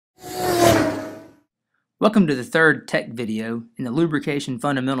Welcome to the third tech video in the Lubrication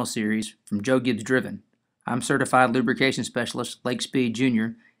Fundamental series from Joe Gibbs Driven. I'm Certified Lubrication Specialist Lake Speed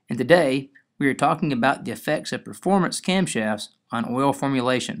Jr., and today we are talking about the effects of performance camshafts on oil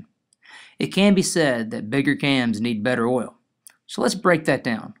formulation. It can be said that bigger cams need better oil. So let's break that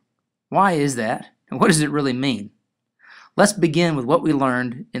down. Why is that, and what does it really mean? Let's begin with what we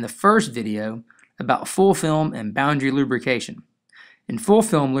learned in the first video about full film and boundary lubrication. In full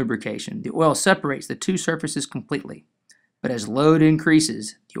film lubrication, the oil separates the two surfaces completely. But as load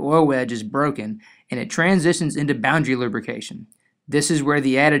increases, the oil wedge is broken and it transitions into boundary lubrication. This is where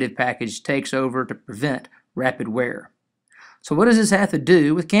the additive package takes over to prevent rapid wear. So what does this have to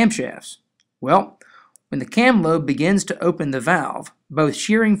do with camshafts? Well, when the cam lobe begins to open the valve, both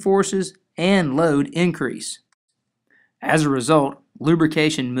shearing forces and load increase. As a result,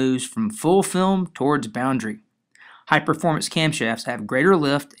 lubrication moves from full film towards boundary. High-performance camshafts have greater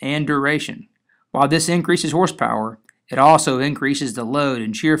lift and duration. While this increases horsepower, it also increases the load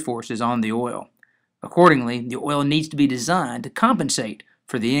and shear forces on the oil. Accordingly, the oil needs to be designed to compensate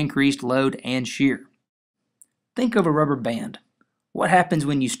for the increased load and shear. Think of a rubber band. What happens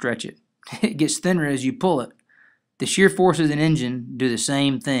when you stretch it? It gets thinner as you pull it. The shear forces in an engine do the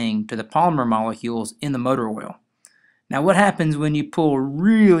same thing to the polymer molecules in the motor oil. Now what happens when you pull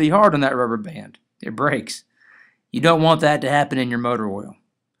really hard on that rubber band? It breaks. You don't want that to happen in your motor oil.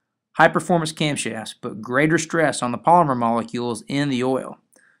 High-performance camshafts put greater stress on the polymer molecules in the oil,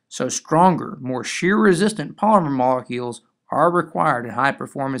 so stronger, more shear-resistant polymer molecules are required in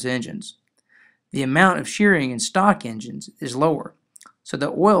high-performance engines. The amount of shearing in stock engines is lower, so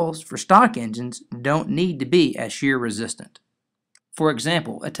the oils for stock engines don't need to be as shear-resistant. For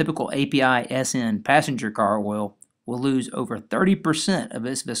example, a typical API SN passenger car oil will lose over 30% of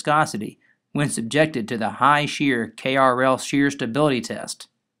its viscosity when subjected to the high shear KRL shear stability test.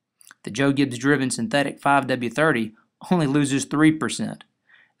 The Joe Gibbs Driven synthetic 5W30 only loses 3%.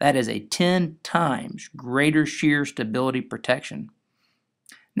 That is a 10 times greater shear stability protection.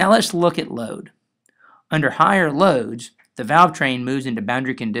 Now let's look at load. Under higher loads, the valve train moves into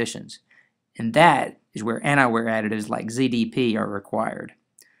boundary conditions, and that is where anti-wear additives like ZDP are required.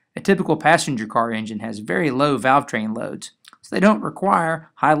 A typical passenger car engine has very low valve train loads, so they don't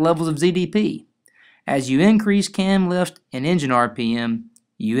require high levels of ZDP. As you increase cam lift and engine RPM,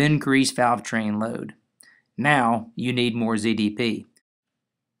 you increase valve train load. Now you need more ZDP.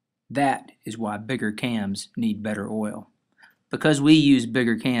 That is why bigger cams need better oil. Because we use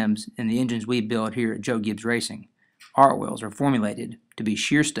bigger cams in the engines we build here at Joe Gibbs Racing, our oils are formulated to be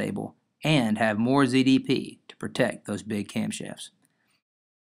shear stable and have more ZDP to protect those big camshafts.